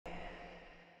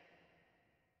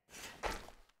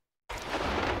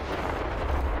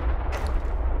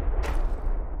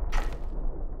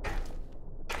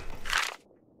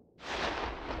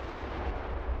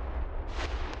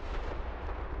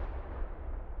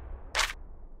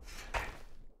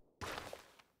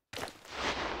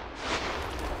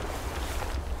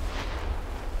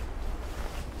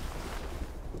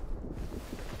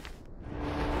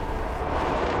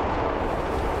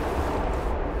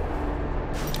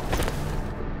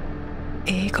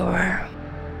Igor.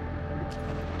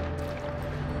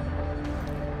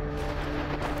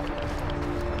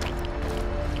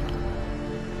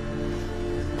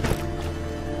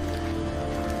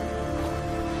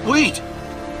 Wait!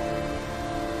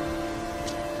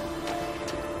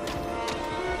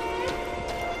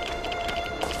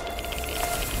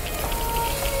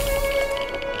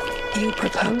 You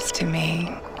proposed to me.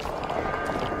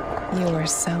 You were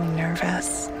so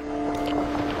nervous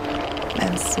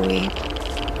and sweet.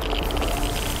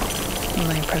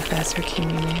 My Professor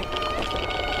Curie.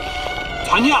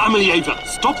 Tanya Amelieva,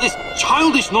 stop this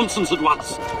childish nonsense at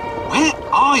once! Where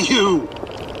are you?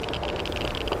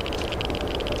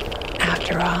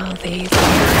 After all these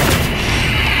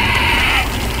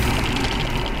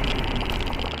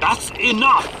That's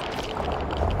enough!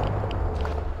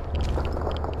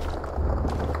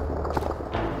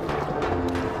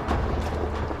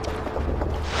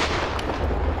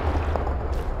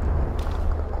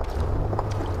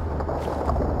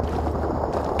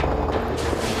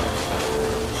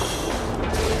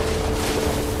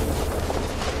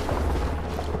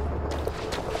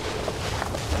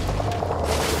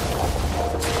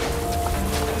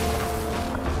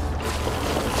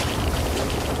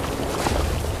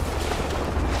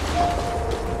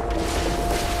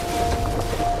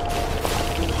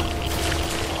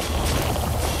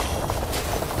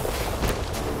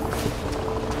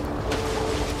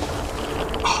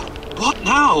 What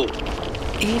now?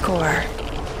 Igor.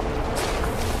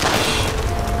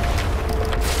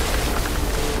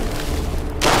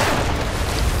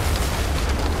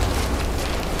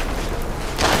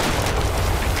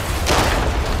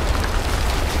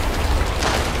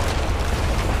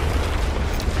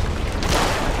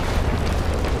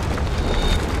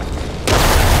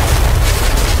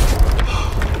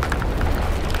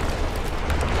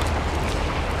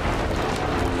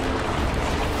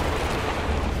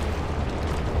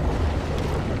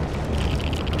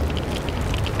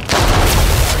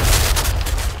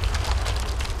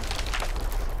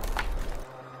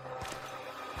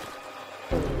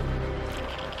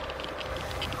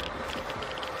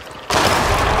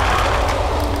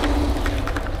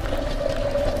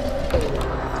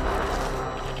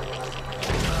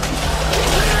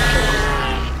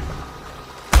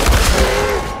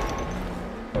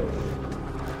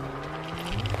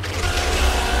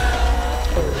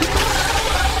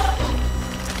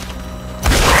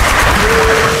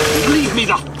 Leave me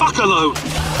the fuck alone!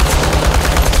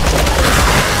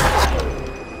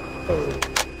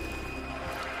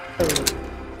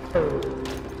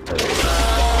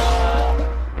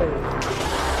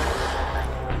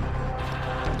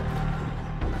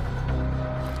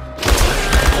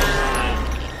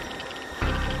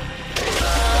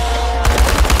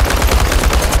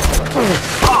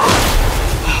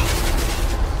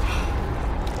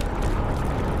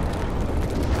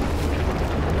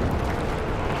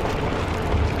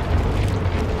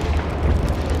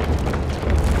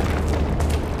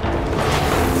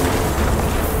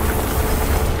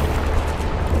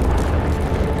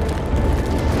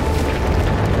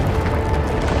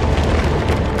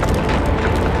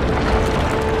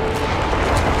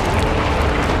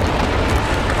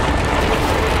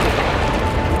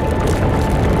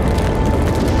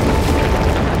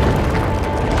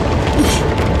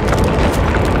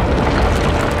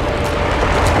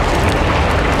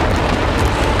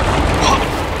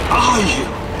 We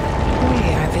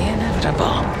are the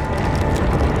inevitable.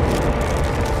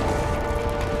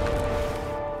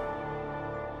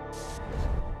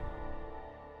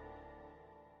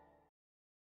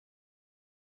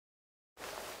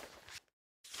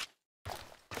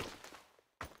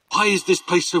 Why is this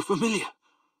place so familiar?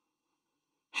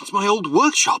 It's my old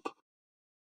workshop.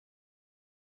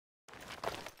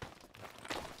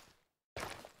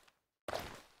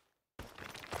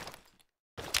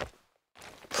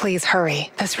 Please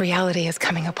hurry. This reality is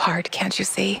coming apart, can't you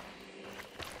see?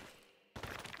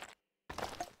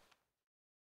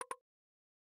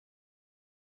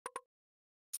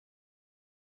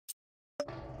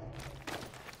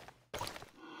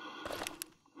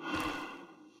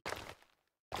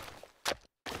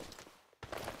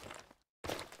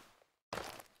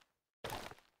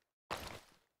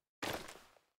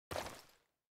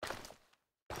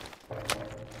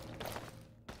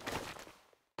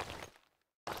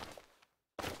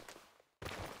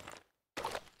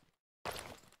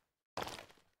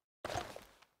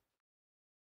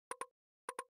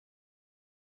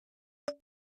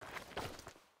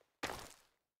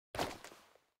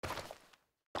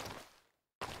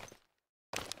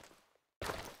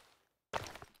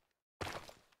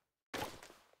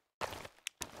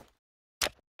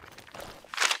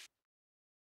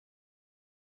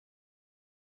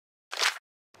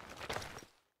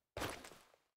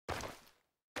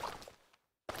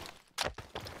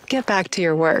 Get back to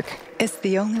your work. It's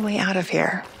the only way out of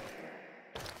here.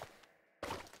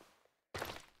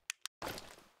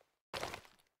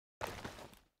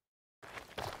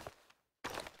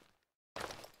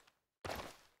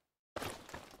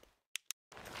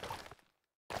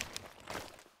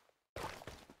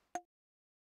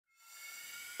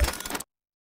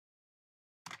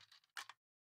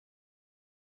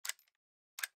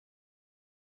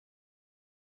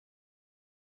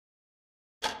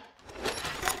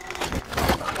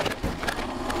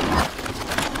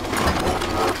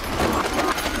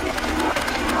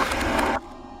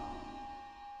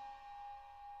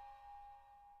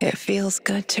 It feels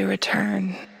good to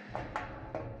return.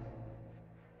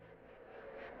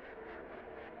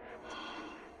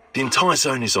 The entire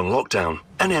zone is on lockdown.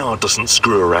 NAR doesn't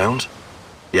screw around.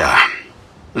 Yeah.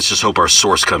 Let's just hope our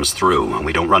source comes through and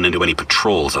we don't run into any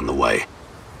patrols on the way.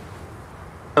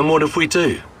 And what if we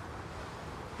do?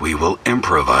 We will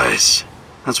improvise.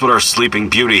 That's what our Sleeping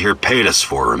Beauty here paid us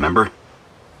for, remember?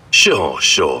 Sure.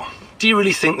 Do you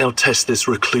really think they'll test this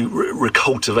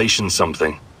recultivation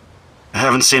something? I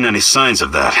haven't seen any signs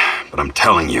of that, but I'm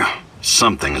telling you,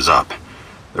 something is up.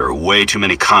 There are way too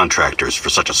many contractors for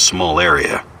such a small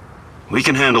area. We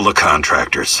can handle the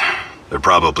contractors. They're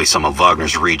probably some of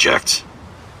Wagner's rejects.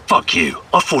 Fuck you.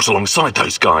 I fought alongside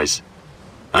those guys.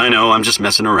 I know, I'm just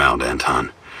messing around,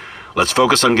 Anton. Let's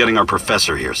focus on getting our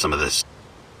professor here some of this...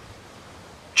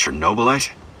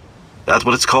 Chernobylite? That's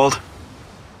what it's called?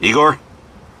 Igor?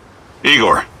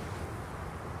 Igor!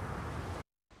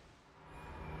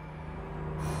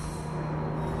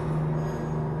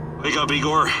 Wake up,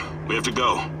 Igor. We have to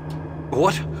go.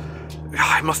 What?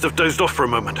 I must have dozed off for a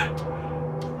moment.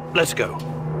 Let's go.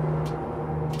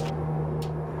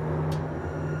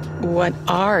 What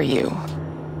are you?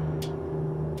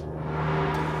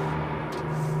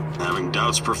 Having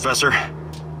doubts, Professor?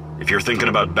 If you're thinking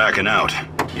about backing out,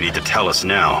 you need to tell us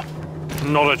now.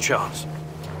 Not a chance.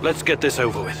 Let's get this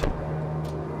over with.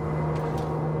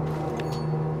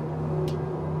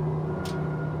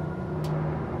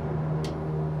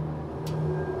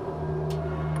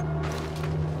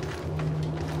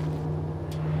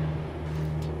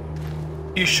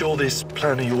 You sure this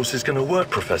plan of yours is going to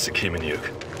work, Professor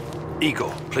Kimenyuk?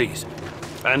 Igor, please.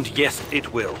 And yes,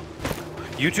 it will.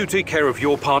 You two take care of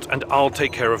your part and I'll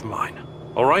take care of mine.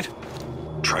 All right?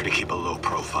 Try to keep a low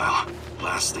profile.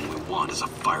 Last thing we want is a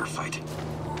firefight.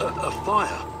 A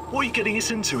fire? What are you getting us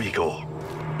into, Igor?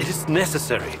 It is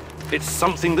necessary. It's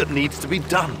something that needs to be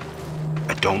done.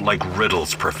 I don't like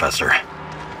riddles, Professor.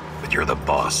 But you're the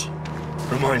boss.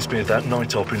 Reminds me of that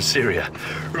night op in Syria.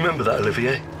 Remember that,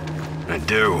 Olivier? I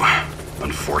do,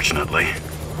 unfortunately.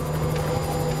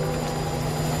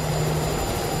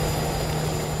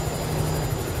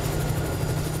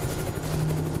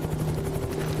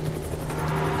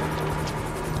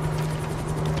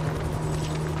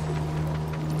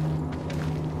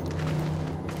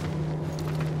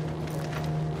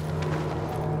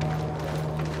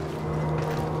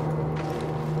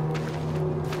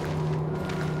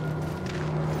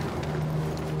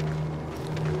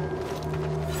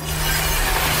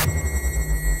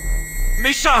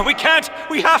 Misha, we can't!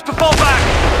 We have to fall back!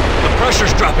 The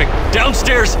pressure's dropping.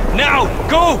 Downstairs, now!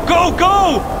 Go, go,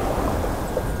 go!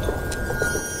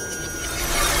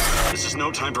 This is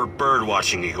no time for bird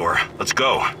watching, Igor. Let's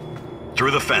go.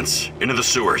 Through the fence, into the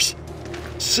sewers.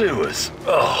 Sewers?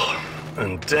 Oh,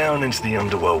 and down into the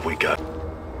underworld we go.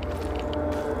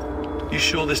 You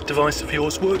sure this device of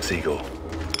yours works, Igor?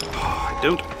 I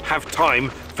don't have time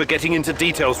for getting into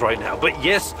details right now, but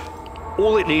yes,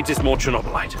 all it needs is more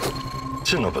Chernobylite.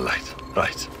 Chernobylite,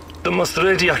 right. The most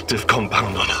radioactive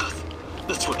compound on Earth.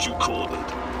 That's what you called it.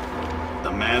 The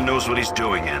man knows what he's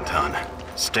doing, Anton.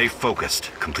 Stay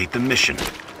focused. Complete the mission.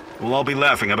 We'll all be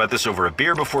laughing about this over a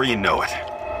beer before you know it.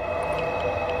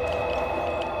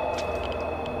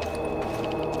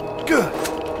 Good.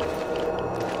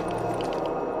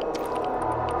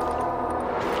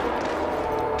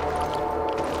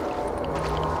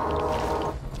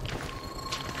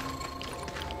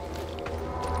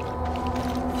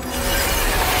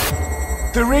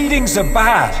 The readings are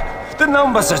bad. The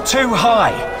numbers are too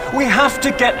high. We have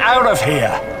to get out of here.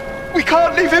 We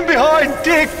can't leave him behind,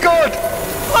 dear God!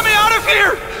 Let me out of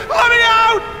here! Let me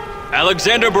out!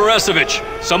 Alexander Borisovich,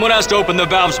 someone has to open the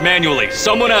valves manually.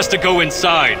 Someone has to go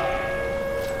inside.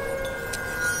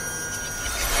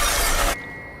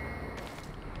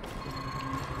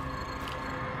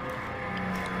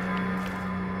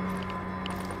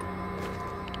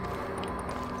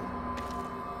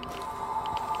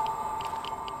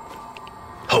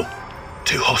 Oh,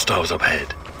 two hostiles up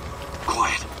ahead.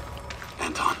 Quiet.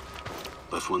 Anton,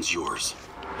 left one's yours.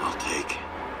 I'll I'll take.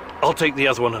 I'll take the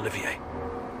other one, Olivier.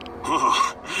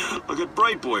 Oh, look at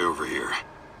Bright Boy over here.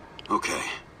 Okay,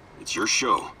 it's your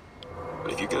show.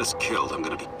 But if you get us killed, I'm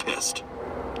gonna be pissed.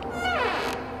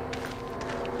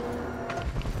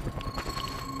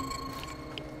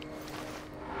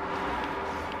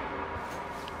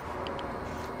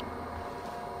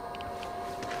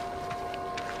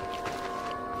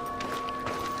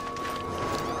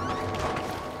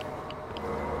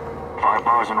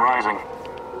 Bars and rising.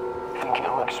 Think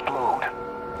it'll explode.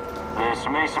 This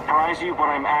may surprise you, but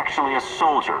I'm actually a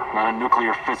soldier, not a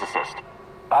nuclear physicist.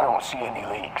 I don't see any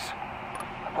leaks.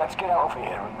 Let's get out of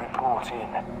here and report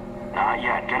in. Not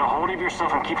yet. Get a hold of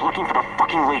yourself and keep looking for the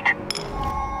fucking leak.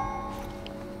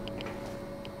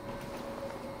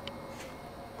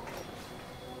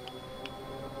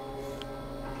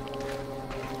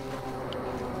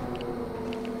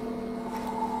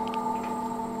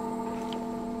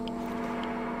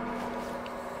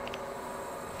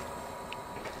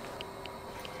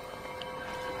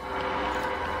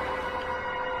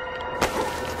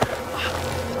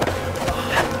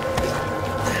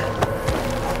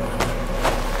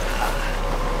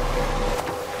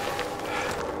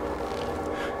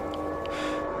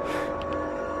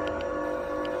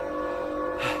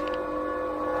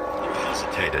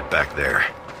 Back there.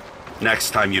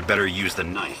 Next time you'd better use the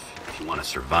knife if you want to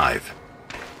survive.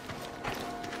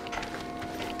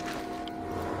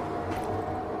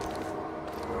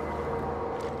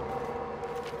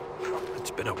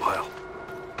 It's been a while.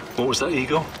 What was that,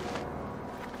 Eagle?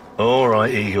 All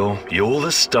right, Eagle. You're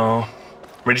the star.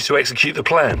 Ready to execute the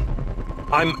plan?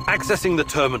 I'm accessing the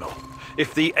terminal.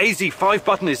 If the AZ5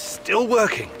 button is still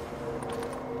working...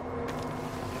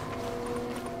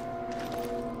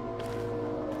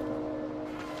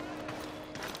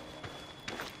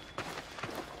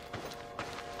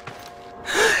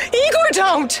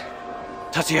 Don't!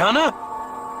 Tatiana?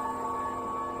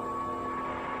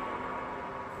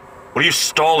 What are you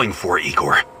stalling for,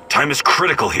 Igor? Time is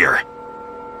critical here.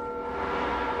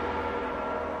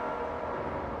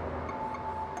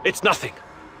 It's nothing.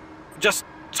 Just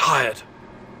tired.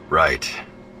 Right.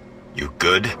 You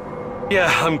good?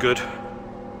 Yeah, I'm good.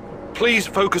 Please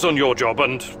focus on your job,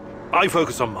 and I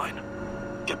focus on mine.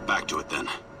 Get back to it, then.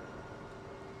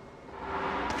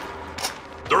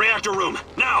 The reactor room,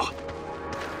 now!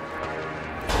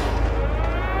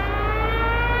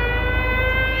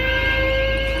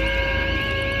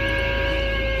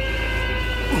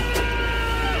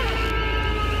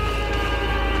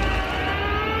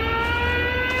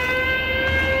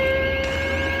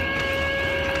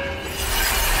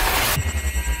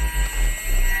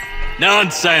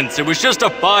 Nonsense! It was just a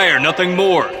fire, nothing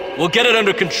more. We'll get it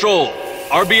under control.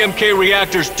 RBMK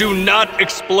reactors do not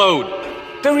explode.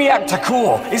 The reactor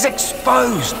core is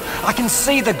exposed. I can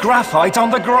see the graphite on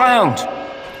the ground.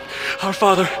 Our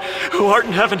Father, who art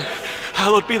in heaven,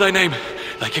 hallowed be thy name.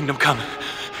 Thy kingdom come.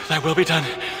 Thy will be done.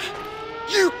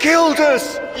 You killed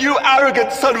us! You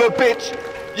arrogant son of a bitch!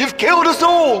 You've killed us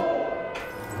all!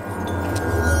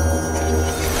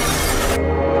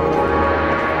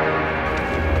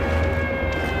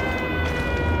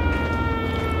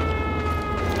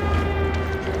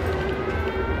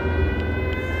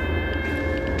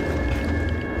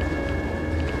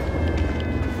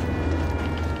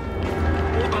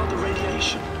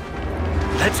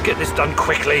 Let's get this done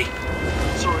quickly.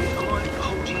 Sorry, am I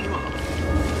holding you up?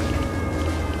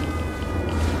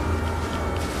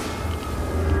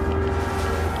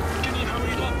 Can you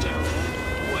hurry it up down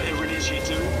there? Whatever it is you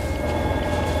do.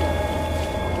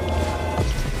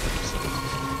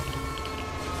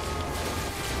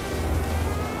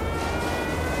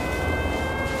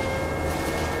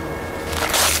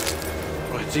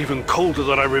 It's even colder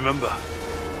than I remember.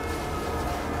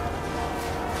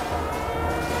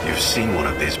 You've seen one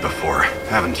of these before,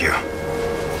 haven't you?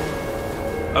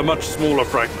 A much smaller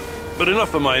fragment, but enough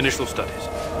for my initial studies.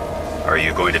 Are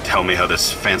you going to tell me how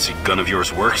this fancy gun of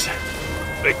yours works?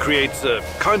 It creates a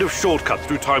kind of shortcut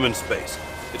through time and space.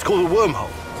 It's called a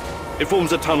wormhole. It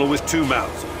forms a tunnel with two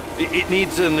mouths. It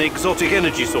needs an exotic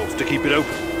energy source to keep it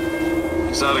open.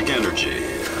 Exotic energy.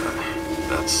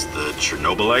 That's the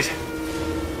Chernobylite?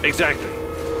 Exactly.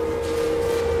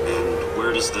 And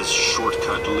where does this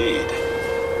shortcut lead?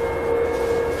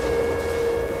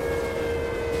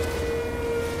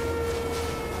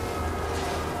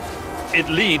 It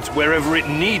leads wherever it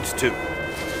needs to.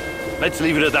 Let's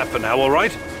leave it at that for now, all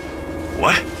right?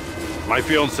 What? My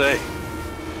fiancée.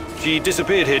 She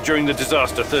disappeared here during the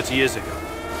disaster 30 years ago.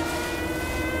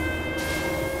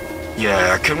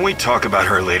 Yeah, can we talk about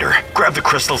her later? Grab the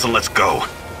crystals and let's go.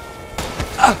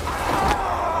 Oh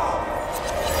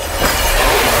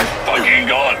my fucking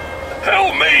god!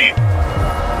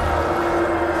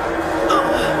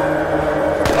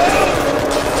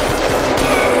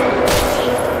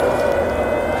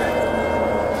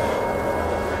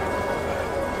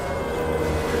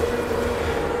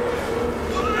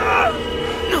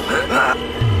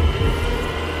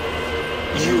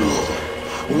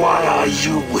 Why are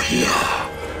you here?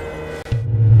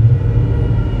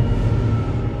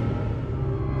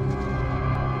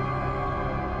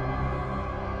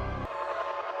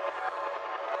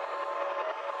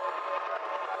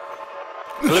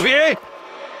 Olivier?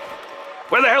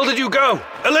 Where the hell did you go?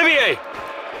 Olivier!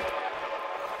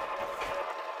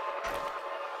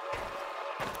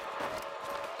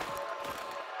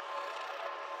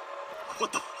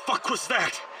 What the fuck was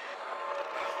that?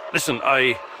 Listen,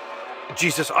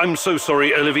 Jesus, I'm so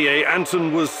sorry, Olivier.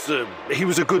 Anton was, he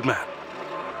was a good man.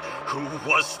 Who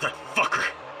was that fucker?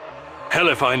 Hell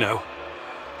if I know.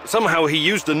 Somehow he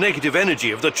used the negative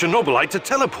energy of the Chernobylite to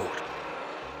teleport.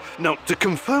 Now, to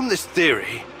confirm this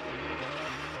theory...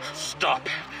 Stop.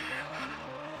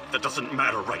 That doesn't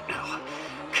matter right now.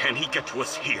 Can he get to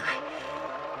us here?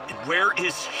 And where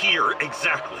is here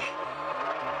exactly?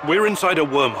 We're inside a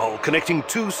wormhole connecting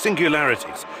two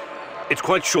singularities. It's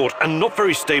quite short and not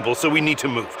very stable, so we need to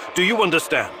move. Do you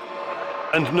understand?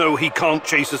 And no, he can't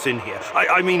chase us in here.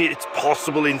 I mean, it's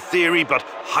possible in theory, but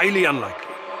highly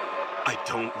unlikely. I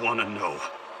don't want to know.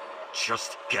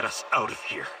 Just get us out of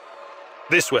here.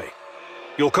 This way.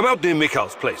 You'll come out near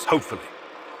Mikhail's place, hopefully.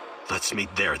 Let's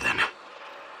meet there, then.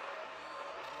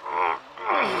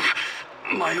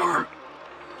 My arm...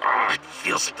 it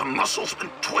feels like the muscle's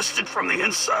been twisted from the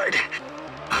inside.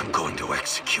 I'm going to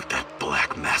execute that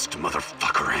black-masked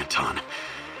motherfucker, Anton.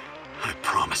 I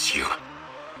promise you.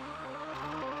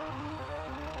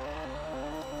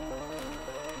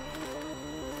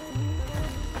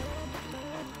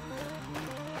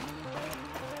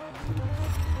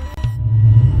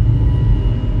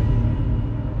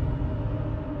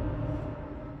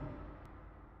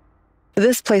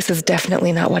 This place is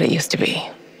definitely not what it used to be.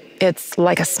 It's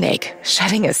like a snake,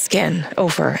 shedding its skin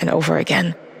over and over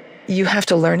again. You have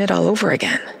to learn it all over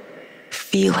again.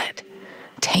 Feel it.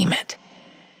 Tame it.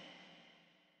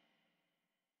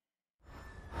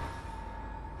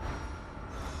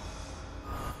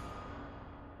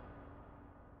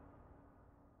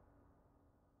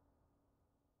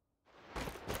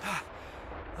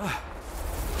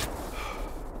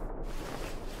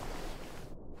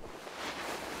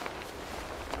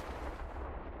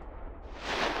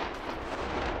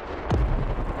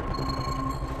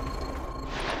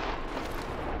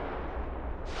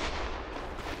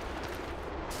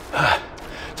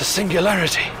 The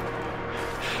singularity.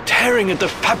 Tearing at the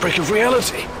fabric of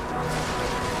reality.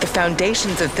 The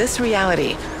foundations of this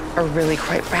reality are really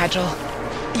quite fragile.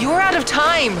 You're out of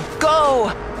time!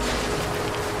 Go!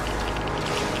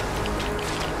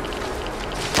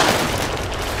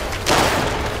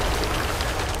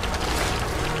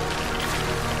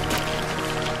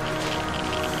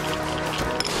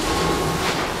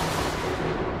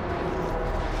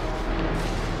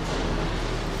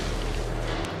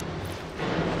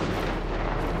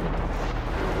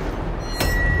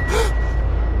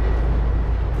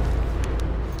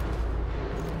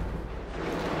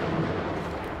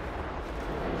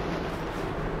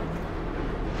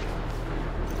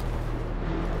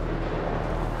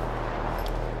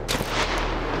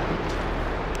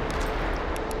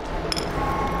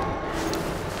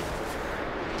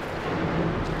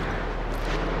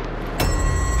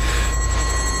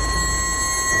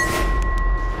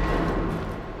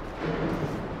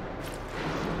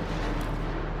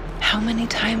 How many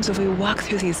times have we walked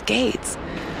through these gates?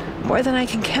 More than I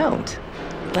can count.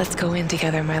 Let's go in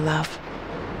together, my love.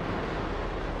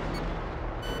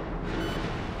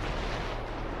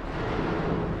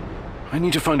 I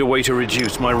need to find a way to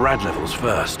reduce my rad levels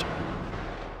first.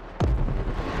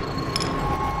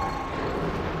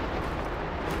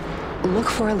 Look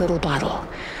for a little bottle.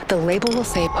 The label will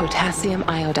say potassium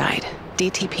iodide,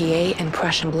 DTPA, and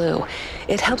Prussian blue.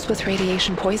 It helps with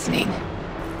radiation poisoning.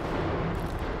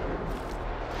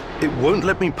 It won't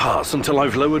let me pass until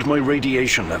I've lowered my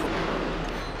radiation level.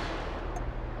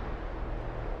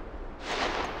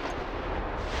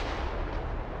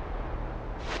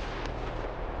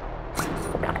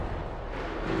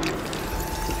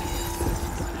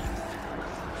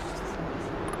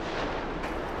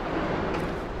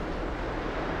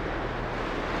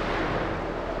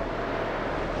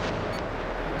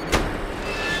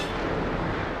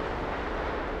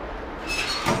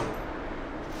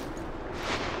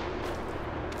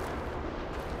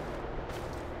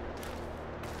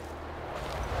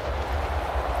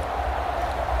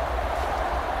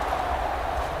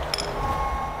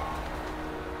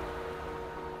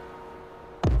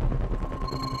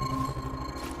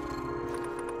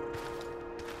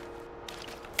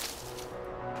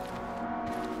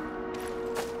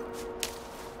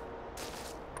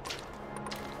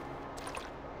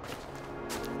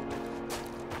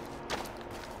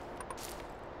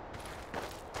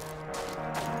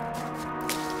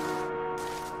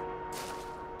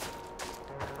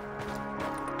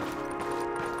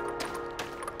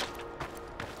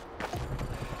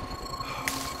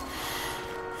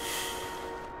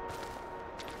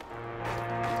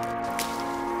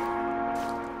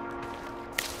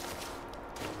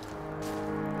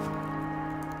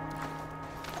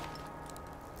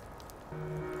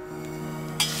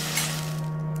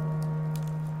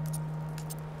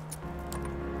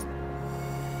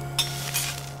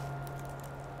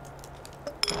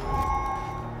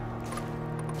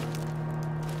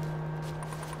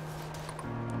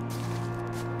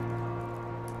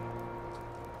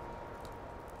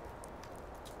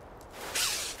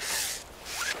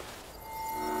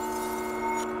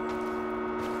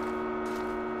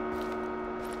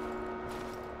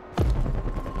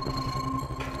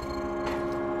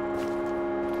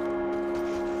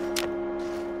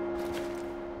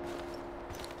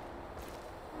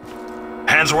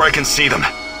 hands where I can see them.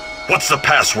 What's the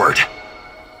password?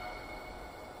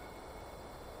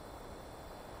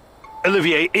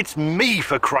 Olivier, it's me,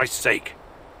 for Christ's sake.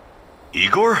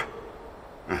 Igor?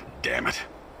 Damn it.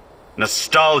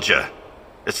 Nostalgia.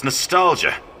 It's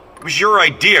nostalgia. It was your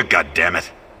idea, goddammit.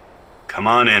 Come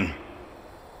on in.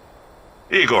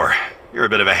 Igor, you're a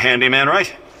bit of a handyman,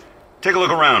 right? Take a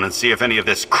look around and see if any of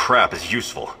this crap is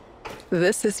useful.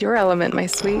 This is your element, my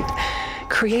sweet.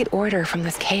 Create order from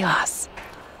this chaos.